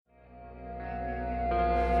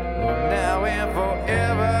been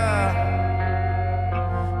forever.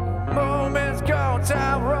 Moments go,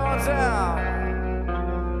 time runs out,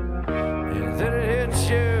 and then it hits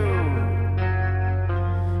you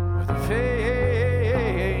with a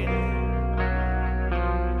pain.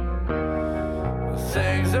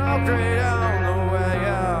 Things are great on the way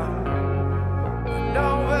up, but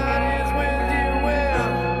nobody's with you when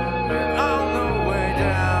you're on the way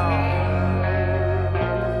down.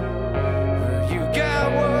 You got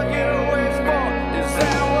what you wish for, is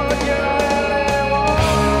that what you really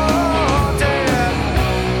wanted?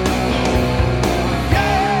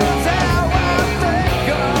 Yeah, that's how I think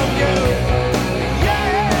of you. Yeah,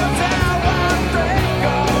 that's how I think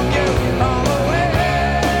of you all the way.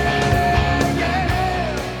 Yeah.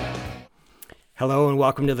 Hello and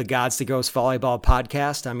welcome to the Gods to Ghosts Volleyball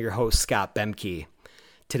Podcast. I'm your host, Scott Bemke.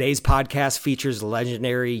 Today's podcast features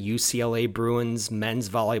legendary UCLA Bruins men's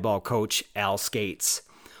volleyball coach Al Scates.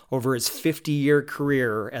 Over his 50-year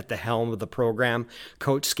career at the helm of the program,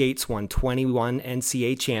 Coach Scates won 21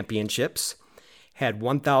 NCAA championships, had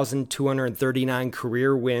 1,239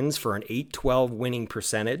 career wins for an .812 winning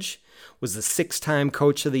percentage, was the six-time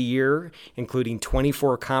Coach of the Year, including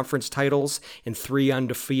 24 conference titles and 3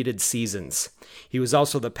 undefeated seasons. He was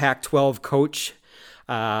also the Pac-12 Coach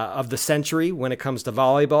of the century when it comes to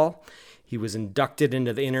volleyball. He was inducted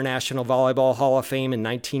into the International Volleyball Hall of Fame in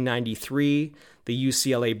 1993, the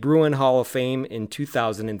UCLA Bruin Hall of Fame in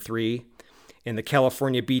 2003, and the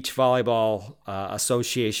California Beach Volleyball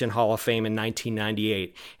Association Hall of Fame in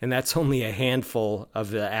 1998. And that's only a handful of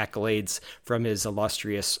the accolades from his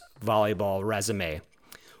illustrious volleyball resume.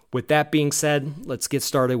 With that being said, let's get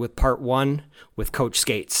started with part one with Coach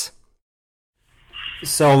Scates.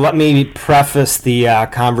 So let me preface the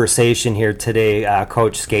conversation here today,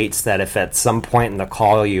 Coach Scates, that if at some point in the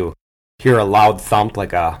call you hear a loud thump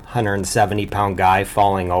like a 170-pound guy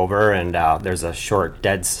falling over and there's a short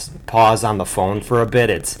dead pause on the phone for a bit,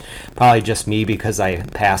 it's probably just me because I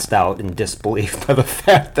passed out in disbelief by the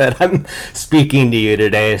fact that I'm speaking to you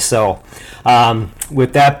today. So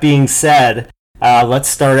with that being said, let's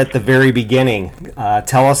start at the very beginning.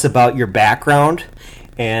 Tell us about your background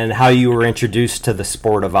and how you were introduced to the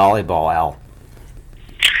sport of volleyball, Al.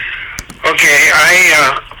 Okay,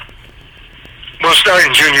 we'll start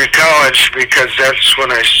in junior college because that's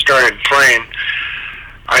when I started playing.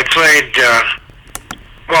 I played, in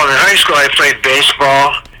high school I played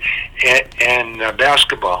baseball and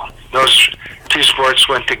basketball. Those two sports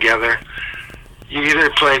went together. You either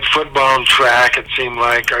played football and track, it seemed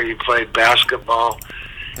like, or you played basketball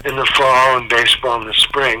in the fall and baseball in the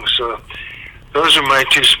spring. So those are my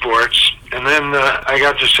two sports. And then I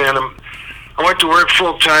got to I went to work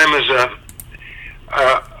full-time as a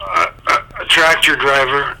tractor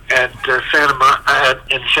driver at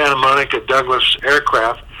in Santa Monica Douglas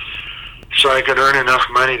Aircraft, so I could earn enough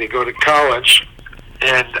money to go to college.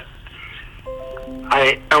 And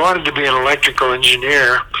I wanted to be an electrical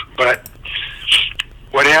engineer, but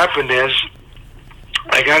what happened is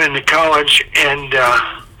I got into college and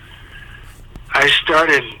I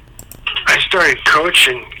started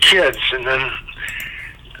coaching kids, and then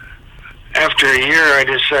after a year I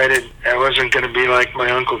decided I wasn't going to be like my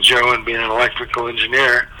Uncle Joe and be an electrical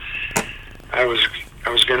engineer. I was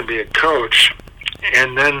going to be a coach.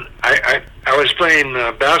 And then I was playing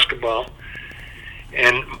basketball,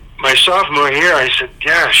 and my sophomore year I said,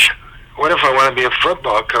 gosh, what if I want to be a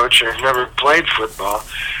football coach? I've never played football.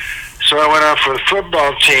 So I went out for the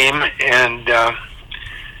football team, and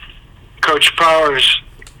Coach Powers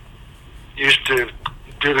used to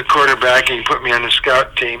do the quarterbacking and put me on the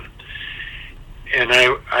scout team. And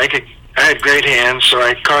I had great hands, so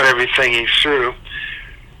I caught everything he threw.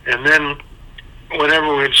 And then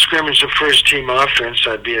whenever we'd scrimmage the first team offense,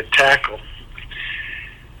 I'd be a tackle.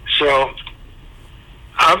 So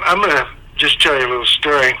I'm going to just tell you a little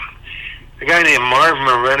story. A guy named Marv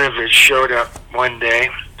Marinovich showed up one day.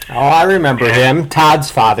 Oh, I remember him. Todd's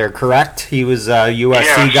father, correct? He was a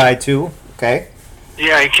USC guy too? Okay.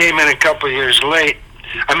 Yeah, he came in a couple of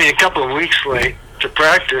weeks late to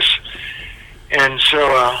practice. And so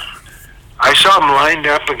I saw him lined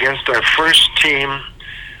up against our first team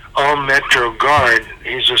all-Metro guard.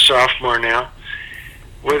 He's a sophomore now.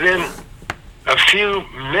 Within a few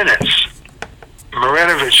minutes,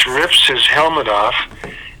 Marinovich rips his helmet off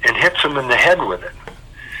and hits him in the head with it.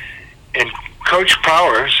 And Coach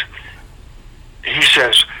Powers, he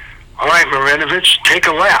says, all right, Marinovich, take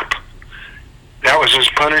a lap. That was his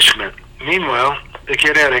punishment. Meanwhile, the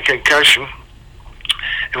kid had a concussion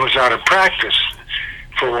and was out of practice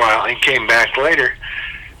for a while. He came back later.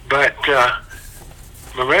 But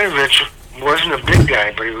Marinovich wasn't a big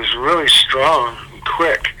guy, but he was really strong and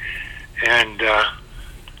quick. And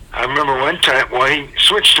I remember one time, well, he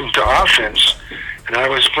switched him to offense, and I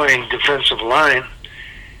was playing defensive line,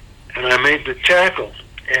 and I made the tackle,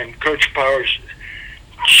 and Coach Powers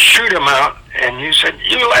shoot him out, and you said,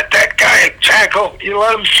 you let that guy tackle, you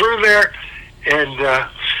let him through there. And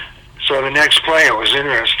so the next play, it was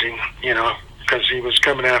interesting, because he was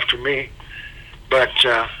coming after me. But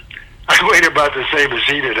I weighed about the same as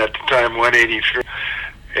he did at the time, 183.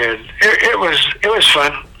 And it was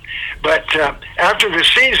fun. But after the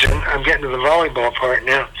season, I'm getting to the volleyball part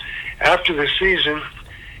now. After the season,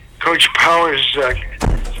 Coach Powers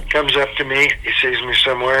comes up to me. He sees me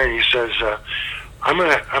somewhere, and he says, I'm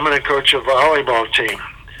gonna coach a volleyball team.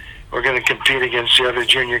 We're gonna compete against the other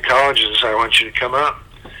junior colleges. I want you to come out.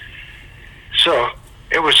 So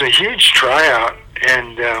it was a huge tryout,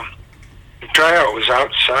 and the tryout was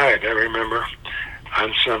outside, I remember,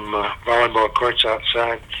 on some volleyball courts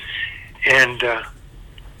outside. And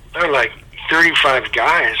there were like 35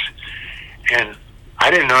 guys, and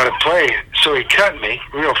I didn't know how to play, so he cut me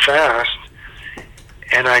real fast.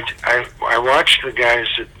 And I watched the guys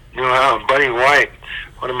that knew how. Buddy White,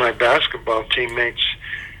 one of my basketball teammates,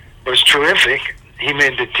 was terrific. He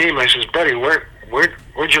made the team. I says, Buddy,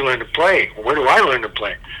 where'd you learn to play? Where do I learn to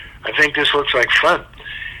play? I think this looks like fun.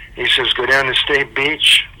 He says, go down to State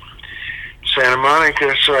Beach, Santa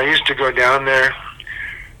Monica. So I used to go down there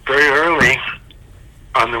very early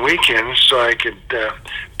on the weekends so I could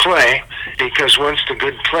play, because once the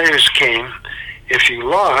good players came, if you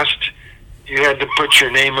lost, you had to put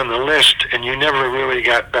your name on the list, and you never really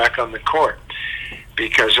got back on the court,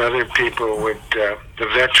 because other people would, the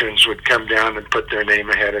veterans would come down and put their name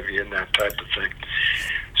ahead of you and that type of thing.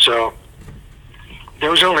 So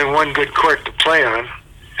there was only one good court to play on,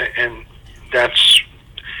 and that's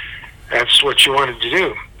what you wanted to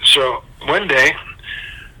do. So one day,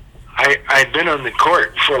 I'd been on the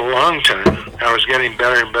court for a long time. I was getting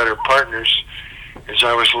better and better partners as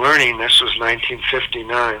I was learning. This was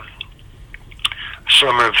 1959,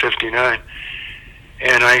 summer of 59.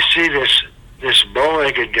 And I see this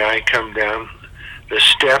bow-legged guy come down the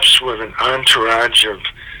steps with an entourage of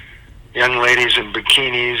young ladies in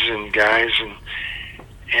bikinis and guys.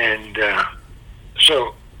 And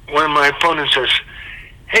so one of my opponents says,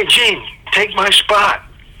 hey, Gene, take my spot.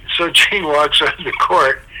 So Gene walks on the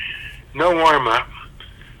court. No warm-up.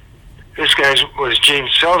 This guy was Gene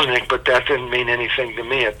Selznick, but that didn't mean anything to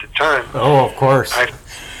me at the time. Oh, of course. I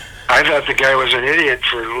thought the guy was an idiot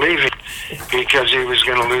for leaving because he was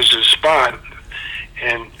going to lose his spot.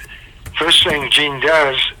 And first thing Gene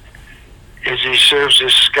does is he serves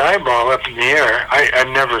this sky ball up in the air.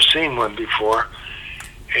 I'd never seen one before.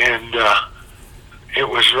 And it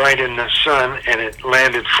was right in the sun, and it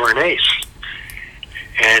landed for an ace.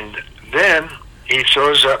 And then he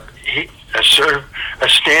throws up a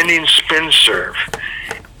standing spin serve,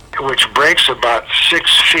 which breaks about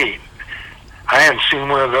 6 feet. I hadn't seen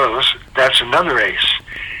one of those. That's another ace.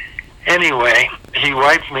 Anyway, he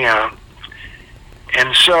wiped me out.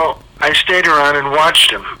 And so I stayed around and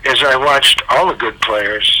watched him, as I watched all the good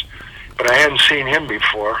players, but I hadn't seen him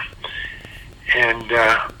before. And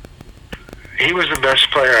he was the best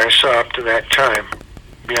player I saw up to that time,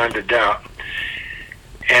 beyond a doubt.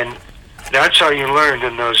 And that's how you learned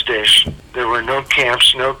in those days. There were no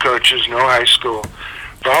camps, no coaches, no high school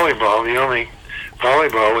volleyball. The only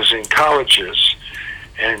volleyball was in colleges.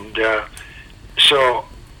 And so,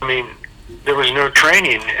 I mean, there was no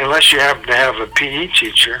training unless you happened to have a PE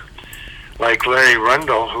teacher like Larry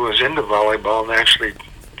Rundle, who was into volleyball and actually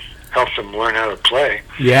helped them learn how to play.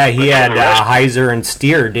 Yeah, he had Heiser and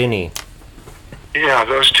Steer, didn't he? Yeah,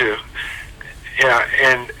 those two. Yeah,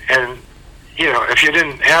 and you know, if you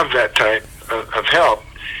didn't have that type of help,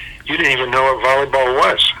 you didn't even know what volleyball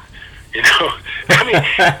was. You know, I mean,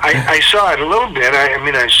 I saw it a little bit. I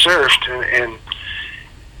mean, I surfed, and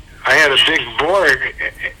I had a big board,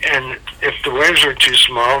 and if the waves were too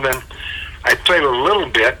small, then I played a little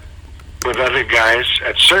bit with other guys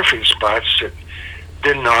at surfing spots that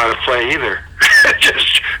didn't know how to play either.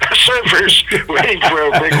 Just surfers waiting for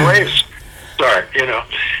a big wave start, you know.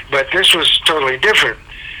 But this was totally different.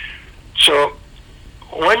 So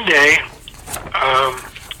one day,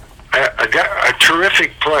 a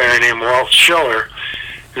terrific player named Walt Schiller,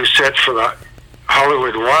 who set for the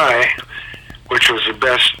Hollywood Y, which was the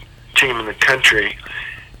best team in the country,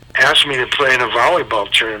 asked me to play in a volleyball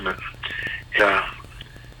tournament.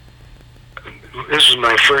 This was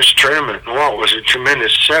my first tournament. Walt was a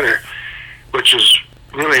tremendous setter, which was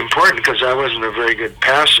really important because I wasn't a very good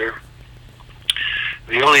passer.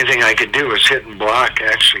 The only thing I could do was hit and block,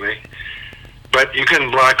 actually. But you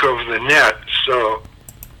couldn't block over the net, so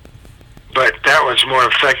but that was more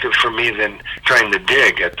effective for me than trying to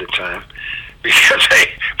dig at the time, because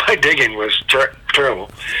my digging was terrible.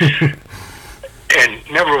 And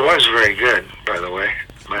never was very good, by the way.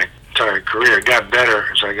 My entire career got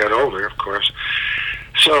better as I got older, of course.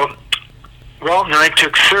 So Walt and I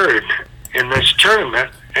took third in this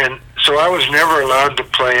tournament, and so I was never allowed to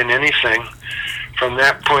play in anything from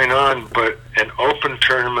that point on but an open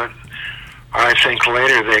tournament. I think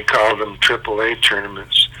later they called them AAA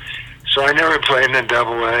tournaments. So I never played in a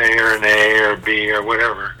AA or an A or B or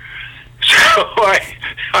whatever. So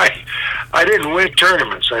I didn't win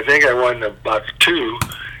tournaments. I think I won about 2.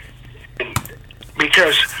 And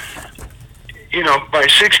because, by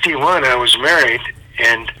 61 I was married,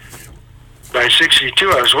 and by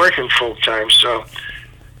 62 I was working full time. So,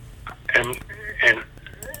 and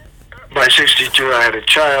by 62 I had a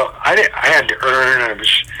child. I had to earn.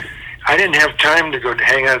 I didn't have time to go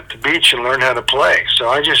hang out at the beach and learn how to play. So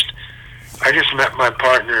I just met my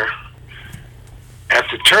partner at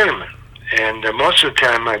the tournament. And most of the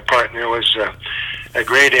time my partner was a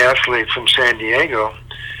great athlete from San Diego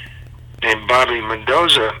named Bobby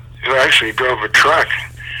Mendoza, who actually drove a truck.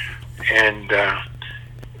 And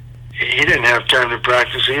he didn't have time to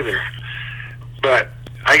practice either. But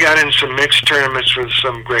I got in some mixed tournaments with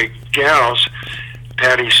some great gals,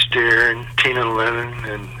 Patty Steer and Tina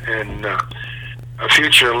Lennon and a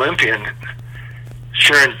future Olympian,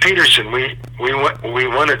 Sharon Peterson. We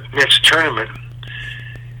won a mixed tournament.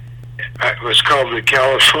 It was called the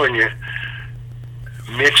California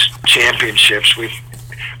Mixed Championships.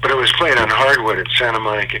 But it was played on hardwood at Santa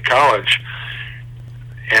Monica College,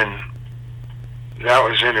 and that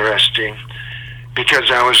was interesting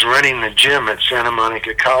because I was running the gym at Santa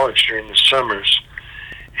Monica College during the summers,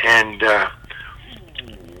 and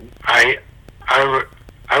I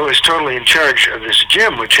was totally in charge of this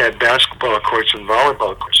gym, which had basketball courts and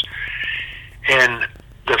volleyball courts, and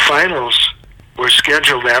the finals were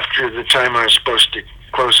scheduled after the time I was supposed to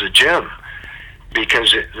close the gym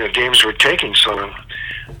because the games were taking so long.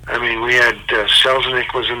 I mean, we had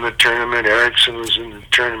Selznick was in the tournament, Erickson was in the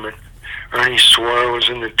tournament, Ernie Swore was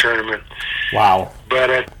in the tournament. Wow! But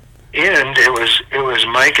at the end, it was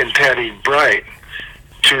Mike and Patty Bright,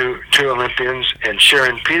 two Olympians, and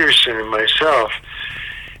Sharon Peterson and myself.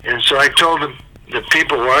 And so I told the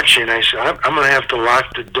people watching, I said, I'm going to have to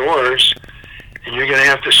lock the doors, and you're going to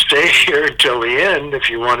have to stay here until the end if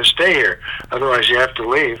you want to stay here. Otherwise, you have to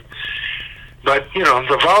leave. But,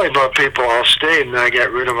 the volleyball people all stayed, and I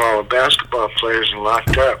got rid of all the basketball players and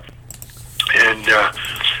locked up. And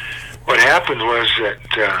what happened was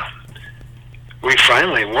that we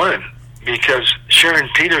finally won because Sharon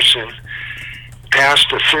Peterson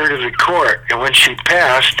passed a third of the court. And when she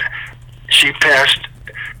passed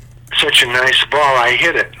such a nice ball, I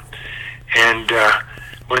hit it. And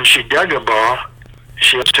when she dug a ball,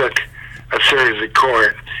 she took a third of the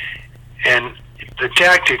court. And the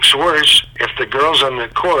tactics was, if the girls on the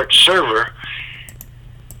court serve her,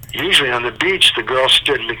 usually on the beach, the girl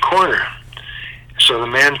stood in the corner. So the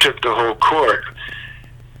man took the whole court.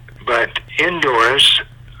 But indoors,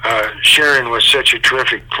 Sharon was such a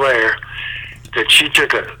terrific player that she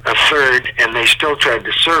took a third, and they still tried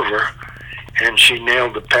to serve her, and she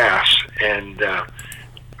nailed the pass. And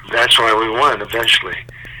that's why we won eventually.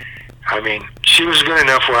 I mean, she was good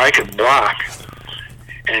enough where I could block,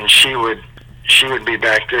 and she would be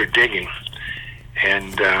back there digging.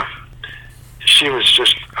 And she was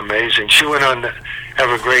just amazing. She went on to have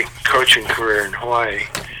a great coaching career in Hawaii,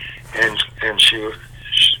 and she was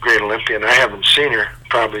a great Olympian. I haven't seen her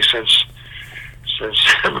probably since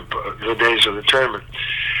the days of the tournament.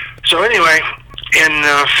 So anyway, in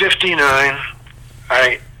 59,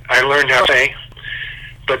 I learned how to play,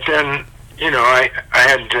 but then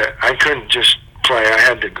I couldn't just play. I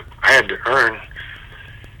had to earn.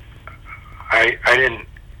 I didn't.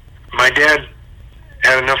 My dad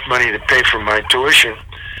had enough money to pay for my tuition,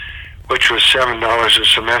 which was $7 a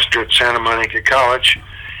semester at Santa Monica College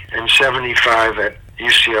and $75 at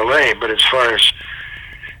UCLA. But as far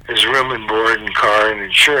as room and board and car and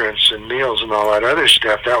insurance and meals and all that other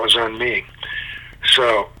stuff, that was on me.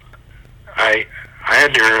 So I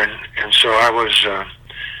had to earn, and so I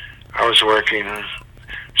was working.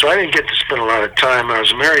 So I didn't get to spend a lot of time. I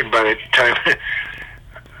was married by the time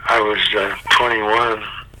I was 21,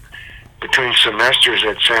 between semesters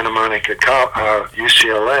at Santa Monica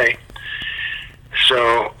UCLA.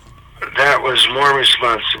 So that was more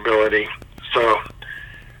responsibility. So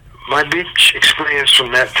my beach experience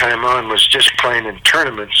from that time on was just playing in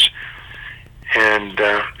tournaments. And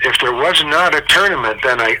if there was not a tournament,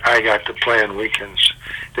 then I got to play on weekends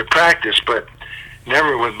to practice. But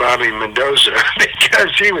never with Bobby Mendoza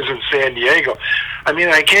because he was in San Diego. I mean,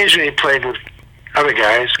 I occasionally played with other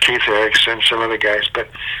guys, Keith Erickson, some other guys, but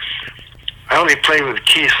I only played with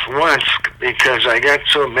Keith once because I got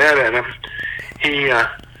so mad at him. We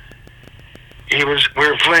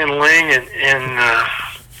were playing Lang and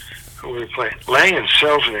who were we playing? Lang and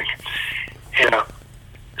Selznick. And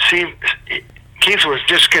Keith was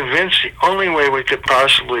just convinced the only way we could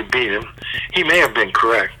possibly beat him, he may have been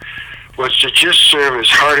correct, was to just serve as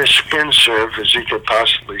hard a spin serve as he could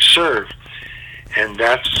possibly serve. And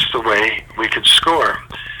that's the way we could score.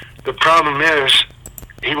 The problem is,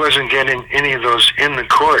 he wasn't getting any of those in the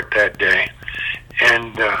court that day.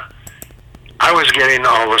 And I was getting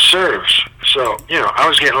all the serves. So, I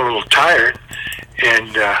was getting a little tired.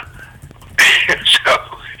 And so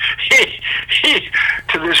he,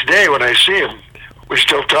 to this day, when I see him, we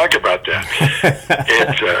still talk about that.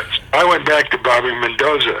 And I went back to Bobby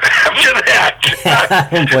Mendoza after that.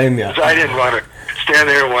 I don't blame you. I didn't want to stand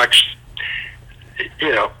there and watch,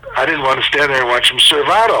 I didn't want to stand there and watch him serve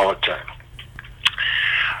out all the time.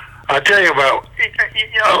 I'll tell you about,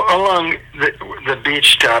 along the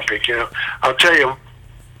beach topic, I'll tell you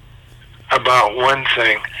about one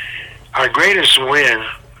thing. Our greatest win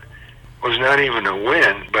was not even a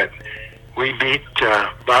win, but we beat,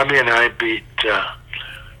 Bobby and I beat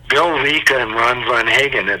Bill Vika and Ron Von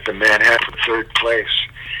Hagen at the Manhattan third place.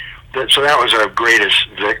 So that was our greatest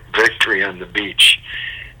victory on the beach.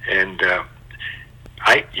 And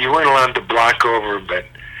you weren't allowed to block over, but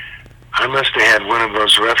I must have had one of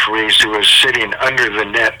those referees who was sitting under the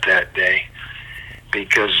net that day,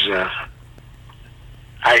 because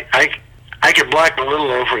I could block a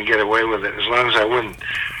little over and get away with it as long as I wouldn't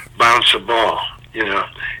bounce a ball.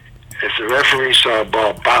 If the referee saw a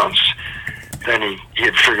ball bounce, then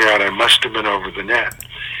he'd figure out I must have been over the net.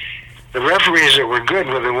 The referees that were good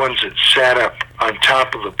were the ones that sat up on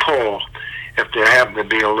top of the pole if there happened to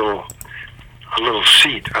be a little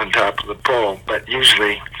seat on top of the pole, but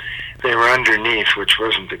usually they were underneath, which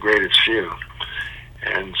wasn't the greatest view.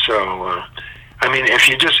 And so, if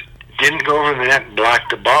you just didn't go over the net and block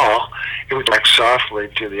the ball, it would back softly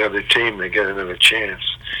to the other team to get another chance.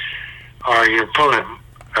 Or your opponent,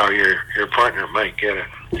 or your partner might get it.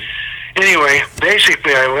 Anyway,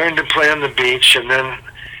 basically I learned to play on the beach, and then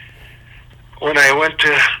when I went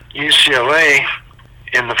to UCLA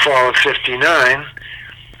in the fall of '59,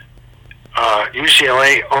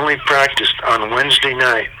 UCLA only practiced on Wednesday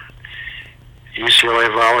night, UCLA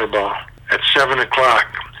volleyball, at 7 o'clock,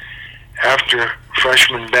 after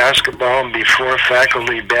freshman basketball and before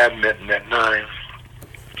faculty badminton at 9.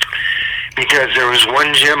 Because there was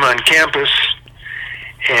one gym on campus,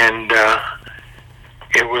 and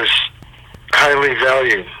it was highly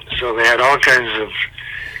valued. So they had all kinds of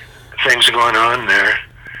things going on there.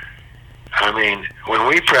 When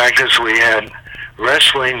we practiced, we had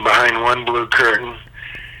wrestling behind one blue curtain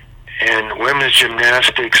and women's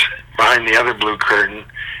gymnastics behind the other blue curtain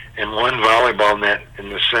and one volleyball net in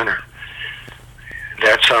the center.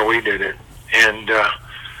 That's how we did it. And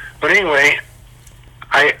but anyway,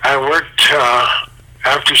 I worked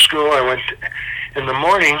after school. I went in the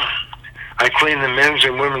morning. I cleaned the men's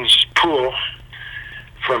and women's pool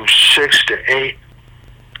from 6 to 8.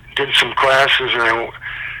 Did some classes, and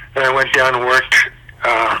then I went down and worked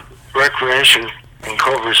recreation in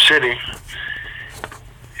Culver City.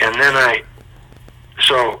 And then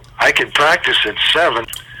so I could practice at 7,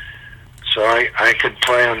 so I could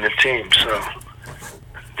play on the team. So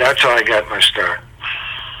that's how I got my start.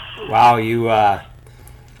 Wow, you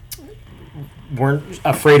weren't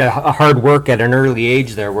afraid of hard work at an early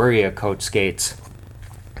age there, were you, Coach Skates?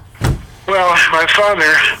 Well, my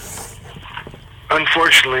father,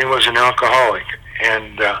 unfortunately, was an alcoholic,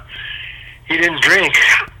 and he didn't drink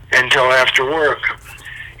until after work.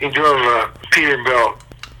 He drove a Peterbilt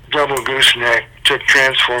double gooseneck, took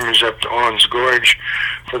transformers up to Owens Gorge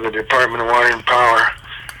for the Department of Water and Power.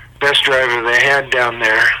 Best driver they had down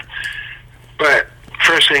there. But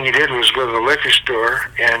first thing he did was go to the liquor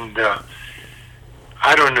store and,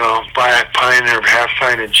 I don't know, buy a pint or half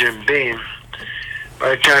pint of Jim Beam. By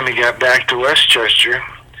the time he got back to Westchester,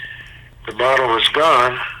 the bottle was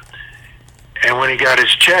gone. And when he got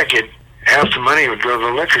his check, half the money would go to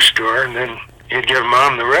the liquor store, and then he'd give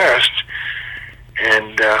Mom the rest.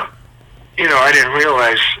 And, I didn't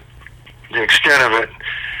realize the extent of it.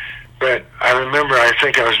 But I remember, I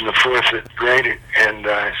think I was in the 4th grade, and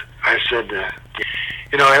I said,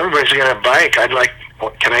 everybody's got a bike.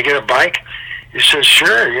 Can I get a bike? He says,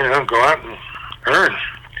 sure, go out and earn.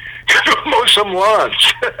 Mow some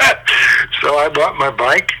lawns. So I bought my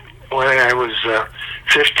bike when I was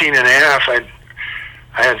 15 and a half.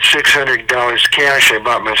 I had $600 cash. I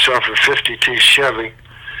bought myself a 52 Chevy.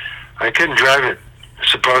 I couldn't drive it,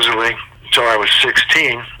 supposedly, until I was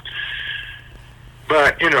 16.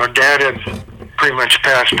 But, Dad had pretty much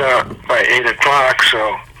passed out by 8 o'clock,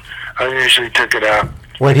 so I usually took it out.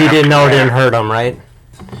 What he didn't know didn't hurt him, right?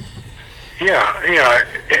 Yeah.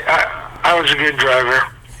 I was a good driver.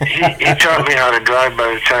 He taught me how to drive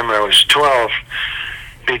by the time I was 12,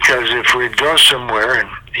 because if we'd go somewhere and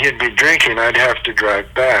he'd be drinking, I'd have to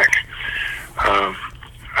drive back.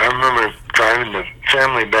 I remember driving the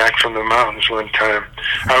family back from the mountains one time.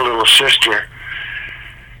 Our little sister,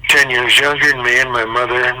 10 years younger than me, and my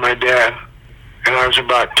mother and my dad, and I was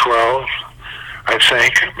about 12, I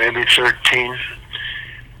think, maybe 13.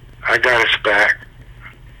 I got us back.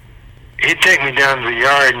 He'd take me down to the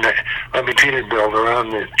yard and let me Peterbilt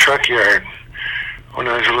around the truck yard. When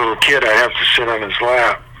I was a little kid, I'd have to sit on his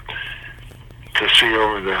lap to see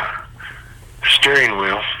over the steering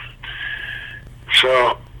wheel.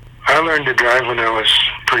 So I learned to drive when I was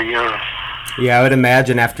pretty young. Yeah, I would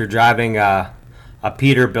imagine after driving a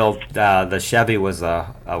Peterbilt, the Chevy was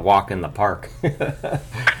a walk in the park. Well,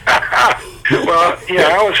 yeah,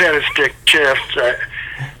 I always had a stick shift,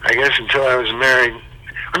 I guess, until I was married.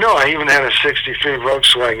 No, I even had a 63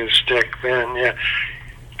 Volkswagen stick then, yeah.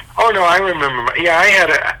 Oh, no, I remember. Yeah, I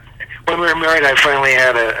had when we were married, I finally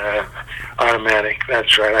had a automatic.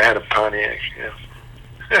 That's right, I had a Pontiac, yeah.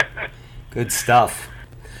 Good stuff.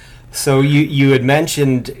 So you had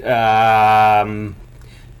mentioned Gene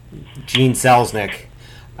Selznick.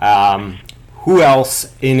 Who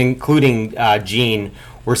else, including Gene,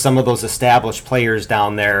 were some of those established players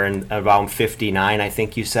down there in around 59, I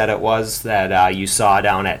think you said it was, that you saw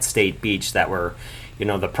down at State Beach that were,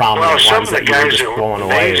 the prominent ones that you were just blowing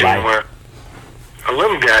away by? Were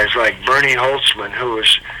little guys like Bernie Holtzman,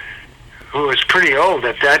 who was pretty old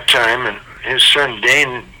at that time, and his son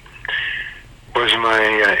Dane was my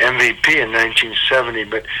MVP in 1970.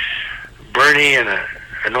 But Bernie and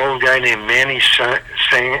an old guy named Manny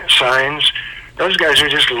Signs, those guys were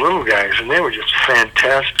just little guys, and they were just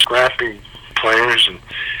fantastic, scrappy players. And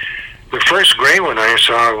the first great one I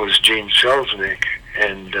saw was Gene Selznick.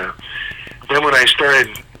 And then when I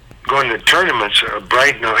started going to tournaments,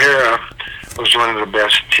 Brighton O'Hara was one of the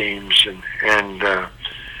best teams, and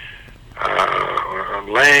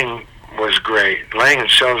Lang was great. Lang and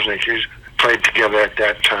Selznick played together at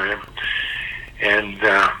that time. And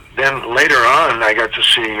then later on, I got to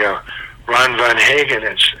see Ron Van Hagen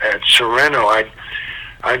at Sereno.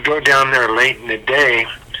 I'd go down there late in the day.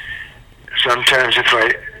 Sometimes if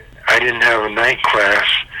I didn't have a night class,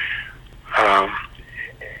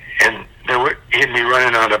 and he'd be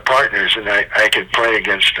running out of partners, and I could play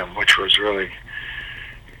against him, which was really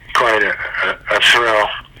quite a thrill,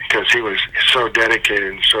 because he was so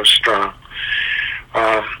dedicated and so strong.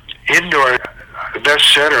 Indoor, the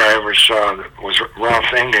best setter I ever saw was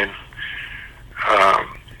Ralph Engen.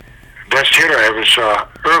 Best hitter I ever saw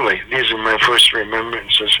early, these are my first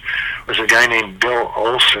remembrances, was a guy named Bill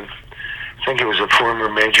Olson. I think he was a former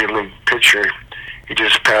major league pitcher. He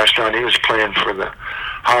just passed on. He was playing for the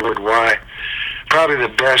Harvard Y. Probably the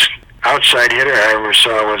best outside hitter I ever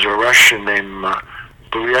saw was a Russian named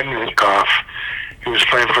Buryadnikov. He was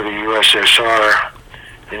playing for the USSR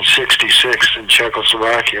in '66 in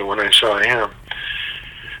Czechoslovakia when I saw him.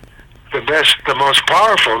 The most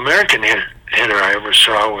powerful American hitter I ever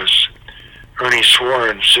saw was Ernie Swore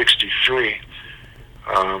in '63.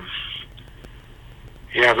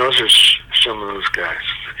 Yeah, those are some of those guys.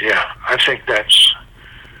 Yeah, I think that's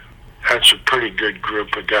a pretty good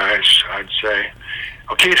group of guys, I'd say.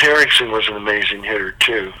 Well, Keith Erickson was an amazing hitter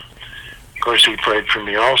too. Of course, he played for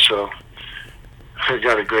me also. I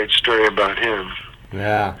got a great story about him.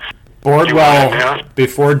 Yeah. Dordwell,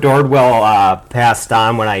 before Dordwell passed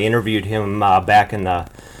on, when I interviewed him back in the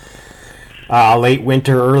late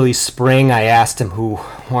winter, early spring, I asked him who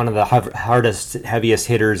one of the heaviest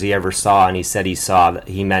hitters he ever saw, and he said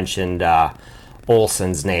he mentioned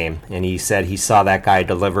Olson's name, and he said he saw that guy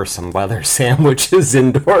deliver some leather sandwiches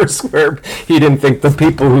indoors where he didn't think the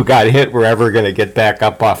people who got hit were ever going to get back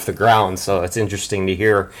up off the ground. So it's interesting to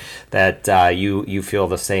hear that you feel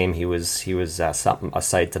the same. He was something, a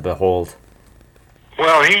sight to behold.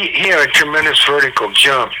 Well, he had a tremendous vertical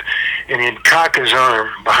jump, and he'd cock his arm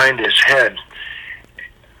behind his head.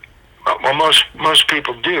 Well, most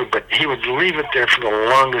people do, but he would leave it there for the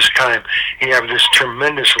longest time. He had this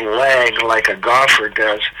tremendous lag, like a golfer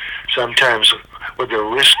does sometimes with a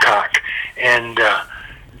wrist cock, and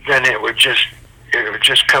then it would just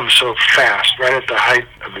come so fast, right at the height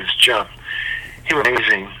of his jump. He was an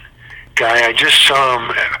amazing guy. I just saw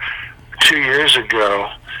him 2 years ago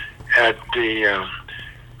at the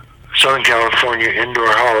Southern California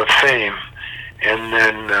Indoor Hall of Fame, and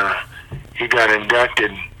then he got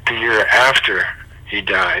inducted the year after he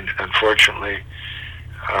died, unfortunately.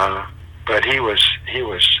 But he was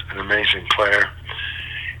an amazing player.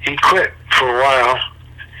 He quit for a while,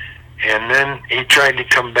 and then he tried to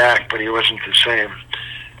come back, but he wasn't the same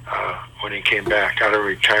when he came back out of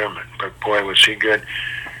retirement. But boy, was he good.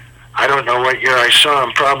 I don't know what year I saw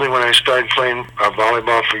him, probably when I started playing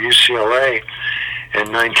volleyball for UCLA in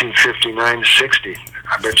 1959-60.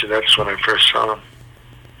 I bet you that's when I first saw him.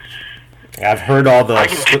 I've heard all the...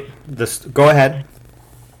 Go ahead.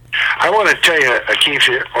 I want to tell you a Keith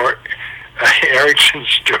Erickson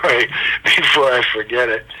story before I forget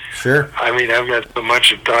it. Sure. I mean, I've got so much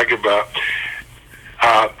to talk about.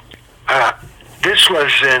 This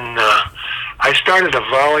was in... I started a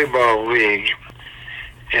volleyball league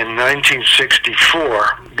in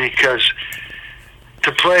 1964 because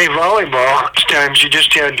to play volleyball, times you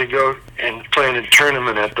just had to go and play in a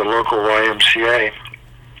tournament at the local YMCA.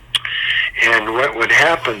 And what would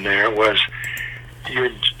happen there was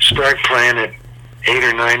you'd start playing at 8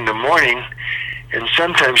 or 9 in the morning, and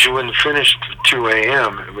sometimes you wouldn't finish till 2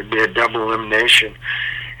 a.m. It would be a double elimination.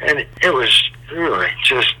 And it was really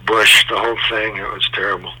just bush, the whole thing. It was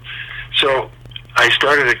terrible. So I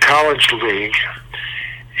started a college league,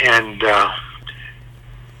 and the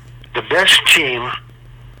best team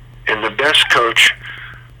and the best coach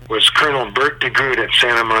was Colonel Bert DeGroot at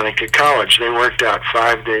Santa Monica College. They worked out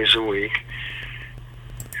 5 days a week.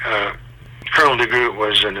 Colonel DeGroot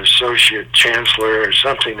was an associate chancellor or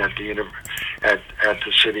something at the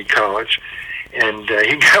city college, and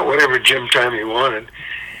he got whatever gym time he wanted.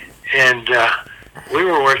 And we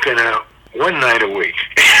were working out one night a week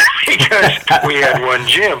because we had one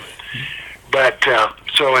gym. But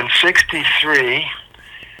so in '63,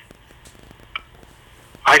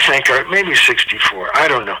 I think, or maybe '64, I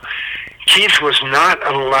don't know, Keith was not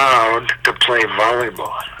allowed to play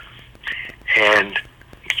volleyball. And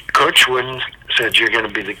Coach Wooden said, "You're going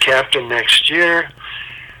to be the captain next year.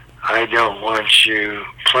 I don't want you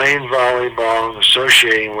playing volleyball and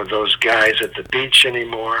associating with those guys at the beach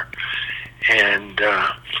anymore." And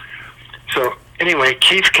so anyway,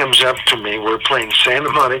 Keith comes up to me. We're playing Santa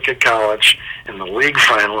Monica College in the league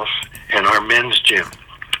finals in our men's gym,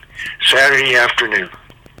 Saturday afternoon.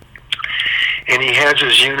 And he has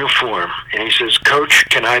his uniform, and he says, "Coach,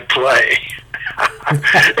 can I play?" And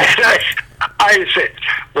I said,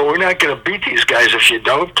 "Well, we're not going to beat these guys if you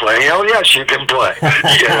don't play." "Hell yes, you can play."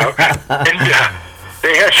 You know, and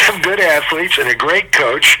they had some good athletes and a great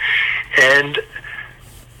coach, and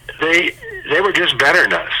they were just better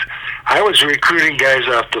than us. I was recruiting guys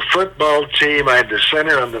off the football team. I had the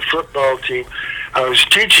center on the football team. I was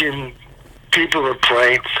teaching people to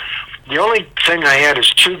play. The only thing I had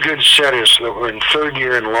is 2 good setters that were in third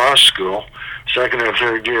year in law school, second or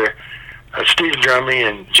third year, Steve Drummy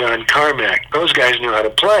and John Carmack. Those guys knew how to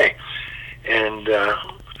play. And,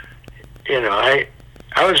 you know, I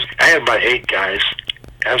had about 8 guys.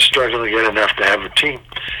 I was struggling to get enough to have a team.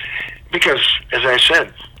 Because, as I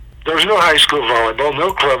said, there was no high school volleyball,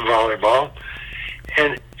 no club volleyball.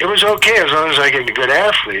 And it was okay as long as I get a good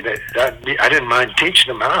athlete. I didn't mind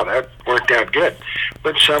teaching them how. That worked out good.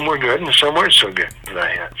 But some were good and some weren't so good that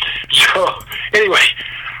I had. So, anyway,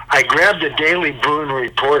 I grabbed the Daily Bruin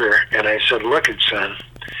Reporter and I said, "Look it, son,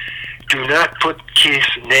 do not put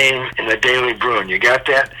Keith's name in the Daily Bruin. You got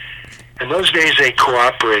that?" In those days, they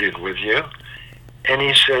cooperated with you. And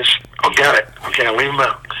he says, "Oh, got it. Okay, I'll leave him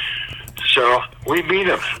out." So we beat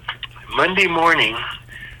him. Monday morning,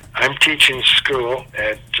 I'm teaching school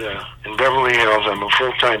in Beverly Hills. I'm a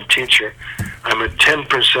full-time teacher. I'm a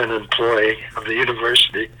 10% employee of the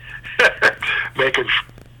university, making,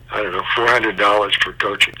 I don't know, $400 for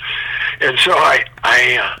coaching. And so I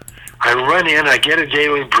run in, I get a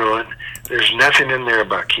Daily Bruin. There's nothing in there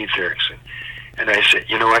about Keith Erickson. And I said,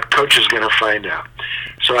 "You know what, Coach is going to find out."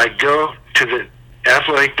 So I go to the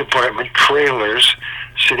athletic department, trailers,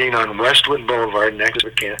 sitting on Westwood Boulevard next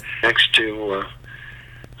to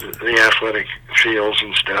the athletic fields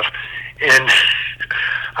and stuff. And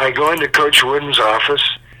I go into Coach Wooden's office,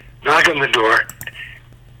 knock on the door.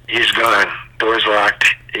 He's gone. Door's locked.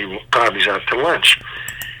 He probably's out to lunch.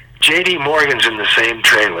 J.D. Morgan's in the same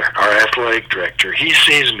trailer, our athletic director. He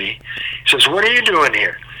sees me. He says, "What are you doing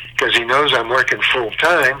here?" Because he knows I'm working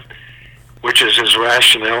full-time, which is his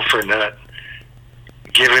rationale for not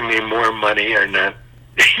giving me more money or not,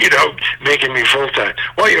 you know, making me full-time.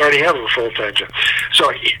 Well, you already have a full-time job.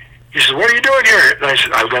 So he says, "What are you doing here?" And I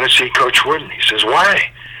said, "I've got to see Coach Wooden." He says,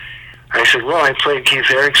 "Why?" I said, "Well, I played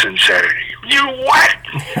Keith Erickson Saturday." "You what?"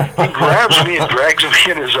 He grabs me and drags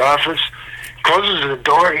me in his office. closes the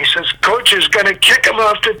door. He says, Coach is going to kick him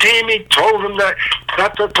off the team. He told him that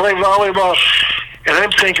not to play volleyball. And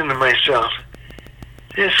I'm thinking to myself,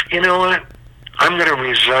 you know what? I'm going to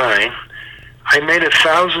resign. I made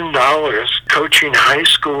 $1,000 coaching high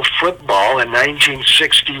school football in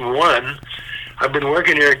 1961. I've been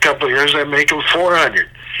working here a couple of years. I'm making $400.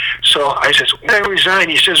 So I says, when I resign,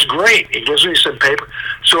 he says, great. He gives me some paper.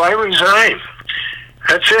 So I resign.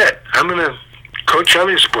 That's it. I'm going to coach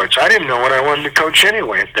other sports. I didn't know what I wanted to coach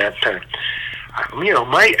anyway at that time. You know,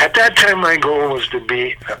 at that time, my goal was to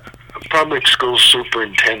be a public school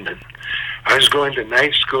superintendent. I was going to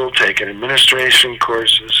night school, taking administration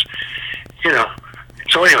courses, you know.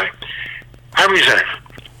 So anyway, I resigned.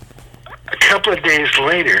 A couple of days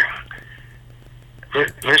later,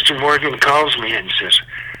 Mr. Morgan calls me and says,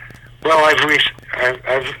 well, I've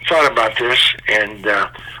thought about this, and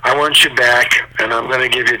I want you back, and I'm going to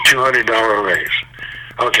give you a $200 raise.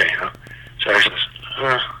 Okay. So I says,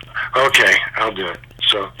 okay, I'll do it.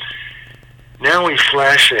 So now we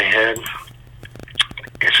flash ahead.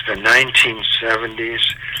 It's the 1970s,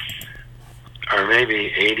 or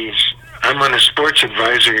maybe 80s. I'm on a sports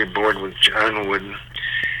advisory board with John Wooden,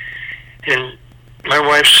 and my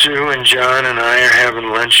wife Sue and John and I are having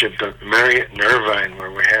lunch at the Marriott in Irvine,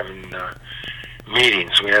 where we're having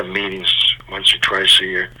meetings. We have meetings once or twice a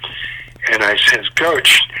year. And I says,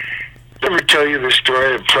 Coach, did I ever tell you the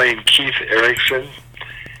story of playing Keith Erickson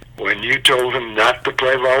when you told him not to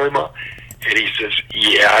play volleyball? And he says,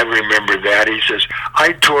 yeah, I remember that. He says,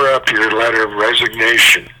 I tore up your letter of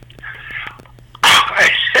resignation. I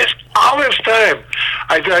says, all this time,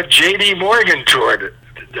 I thought J.D. Morgan tore it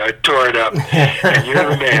up, and you're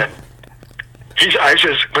the man. I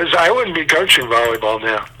says, because I wouldn't be coaching volleyball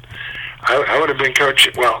now. I would have been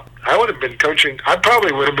coaching, I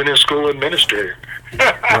probably would have been a school administrator.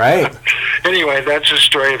 Right. Anyway, that's the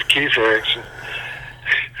story of Keith Erickson.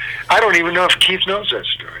 I don't even know if Keith knows that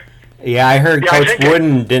story. Yeah, I heard Coach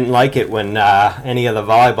Wooden didn't like it when any of the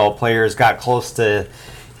volleyball players got close to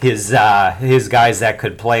his guys that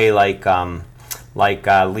could play, like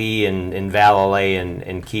Lee and Valalay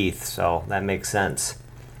and Keith. So that makes sense.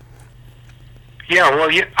 Yeah, well,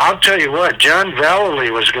 I'll tell you what. John Valalay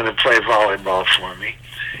was going to play volleyball for me,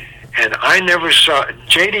 and I never saw.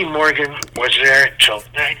 J.D. Morgan was there until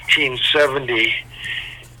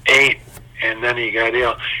 1978, and then he got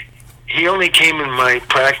ill. He only came in my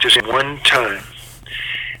practice one time,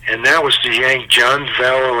 and that was to yank John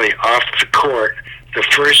Valalay off the court the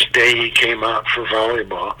first day he came out for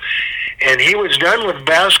volleyball. And he was done with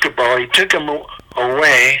basketball. He took him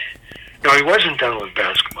away. No, he wasn't done with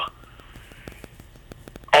basketball.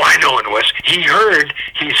 Oh, I know it was. He heard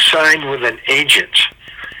he signed with an agent,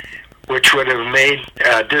 which would have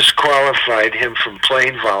disqualified him from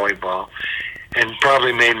playing volleyball and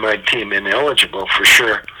probably made my team ineligible for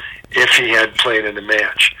sure if he had played in the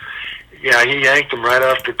match. Yeah, he yanked him right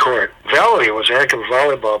off the court. Valalay was a heck of a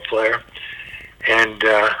volleyball player, and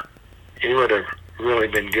he would have really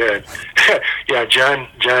been good. Yeah, John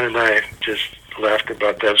and I just laughed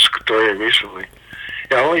about that story recently.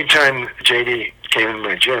 The only time JD came in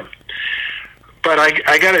my gym. But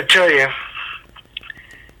I got to tell you,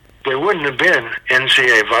 there wouldn't have been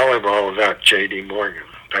NCAA volleyball without J.D. Morgan,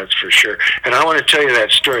 that's for sure. And I want to tell you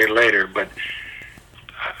that story later, but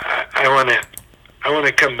I want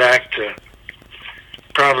to come back to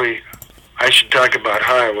probably, I should talk about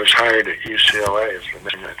how I was hired at UCLA is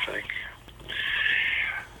the name, I think.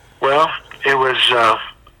 Well, it was,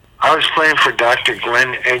 I was playing for Dr.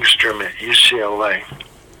 Glenn Eggstrom at UCLA.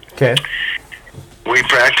 Okay. We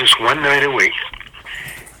practiced one night a week,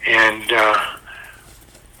 and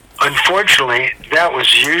unfortunately, that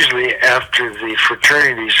was usually after the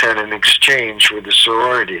fraternities had an exchange with the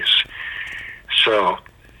sororities. So,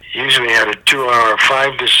 usually had a 2-hour,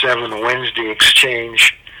 5 to 7 Wednesday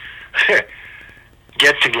exchange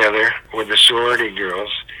get-together with the sorority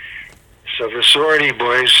girls. So the sorority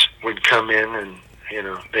boys would come in and, you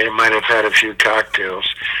know, they might have had a few cocktails.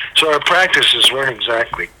 So our practices weren't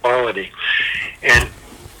exactly quality. And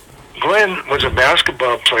Glenn was a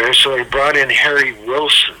basketball player, so he brought in Harry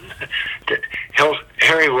Wilson to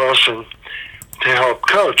help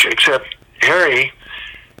coach, except Harry,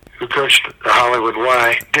 who coached the Hollywood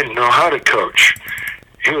Y, didn't know how to coach.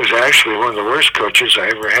 He was actually one of the worst coaches I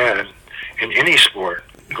ever had in any sport,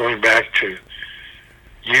 going back to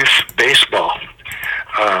youth baseball.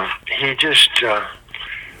 He just,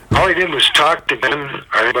 all he did was talk to them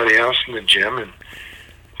or everybody else in the gym and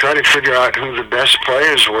try to figure out who the best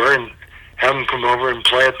players were and have them come over and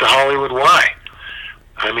play at the Hollywood Y.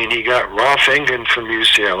 I mean, he got Rolf Engen from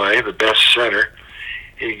UCLA, the best setter.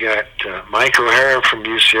 He got Mike O'Hara from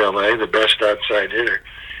UCLA, the best outside hitter.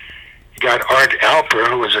 He got Art Alper,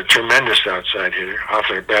 who was a tremendous outside hitter off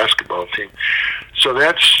their basketball team. So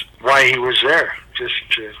that's why he was there, just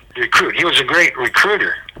to recruit. He was a great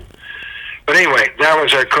recruiter. But anyway, that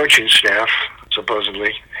was our coaching staff,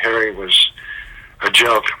 supposedly. Harry was a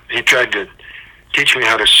joke. He tried to teach me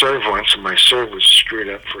how to serve once, and my serve was screwed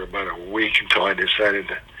up for about a week until I decided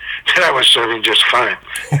that I was serving just fine.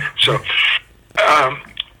 So,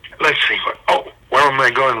 let's see. Where am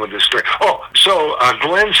I going with this story? So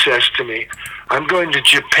Glenn says to me, I'm going to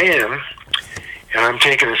Japan, and I'm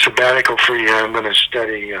taking a sabbatical for a year. I'm going to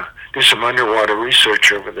study, do some underwater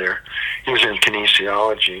research over there. He was in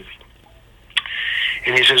kinesiology.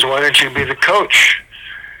 And he says, why don't you be the coach?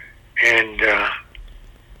 And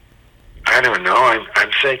I don't know.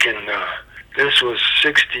 I'm thinking this was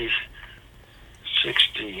 62.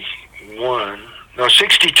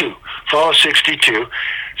 Fall of 62.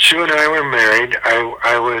 Sue and I were married.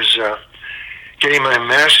 I was getting my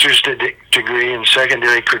master's degree in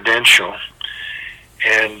secondary credential.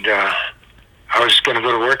 And I was going to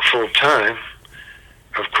go to work full time,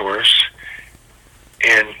 of course.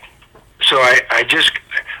 And so I just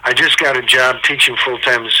got a job teaching full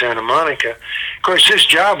time in Santa Monica. Of course, this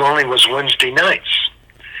job only was Wednesday nights.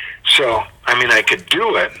 So, I mean, I could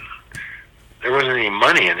do it. There wasn't any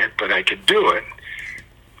money in it, but I could do it.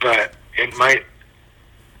 But it might,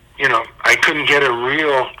 I couldn't get a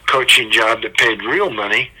real coaching job that paid real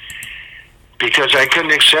money because I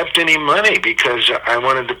couldn't accept any money because I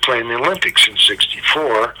wanted to play in the Olympics in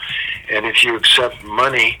 64. And if you accept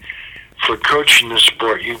money for coaching the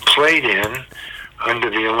sport you played in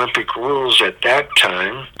under the Olympic rules at that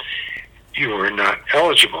time, you were not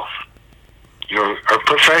eligible. You're a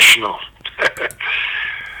professional.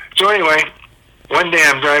 So anyway, one day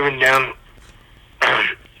I'm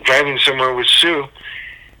driving somewhere with Sue,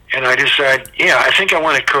 and I decide, I think I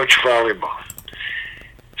want to coach volleyball.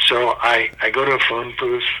 So I go to a phone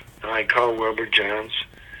booth, and I call Wilbur Johns,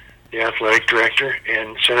 the athletic director,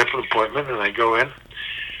 and set up an appointment, and I go in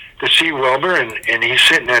to see Wilbur, and he's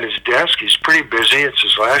sitting at his desk. He's pretty busy. It's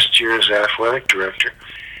his last year as athletic director.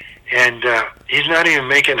 And he's not even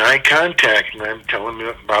making eye contact, and I'm telling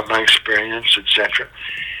him about my experience, etc.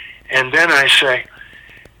 And then I say,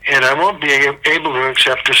 and I won't be able to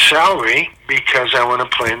accept a salary because I want to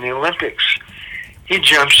play in the Olympics. He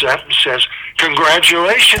jumps up and says,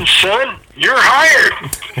 congratulations, son, you're hired.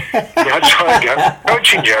 That's how I got a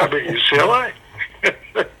coaching job at UCLA.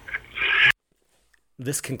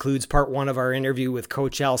 This concludes part 1 of our interview with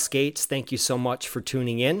Coach Al Scates. Thank you so much for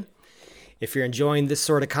tuning in. If you're enjoying this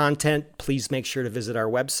sort of content, please make sure to visit our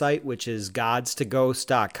website, which is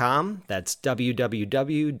godstoghosts.com. That's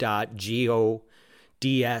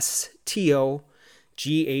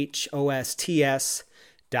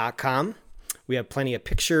www.godstoghosts.com. We have plenty of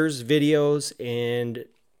pictures, videos, and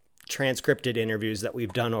transcripted interviews that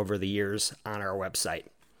we've done over the years on our website.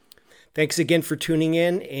 Thanks again for tuning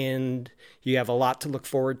in, and you have a lot to look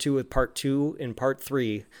forward to with part 2 and part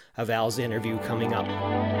 3 of Al's interview coming up.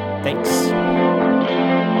 Thanks.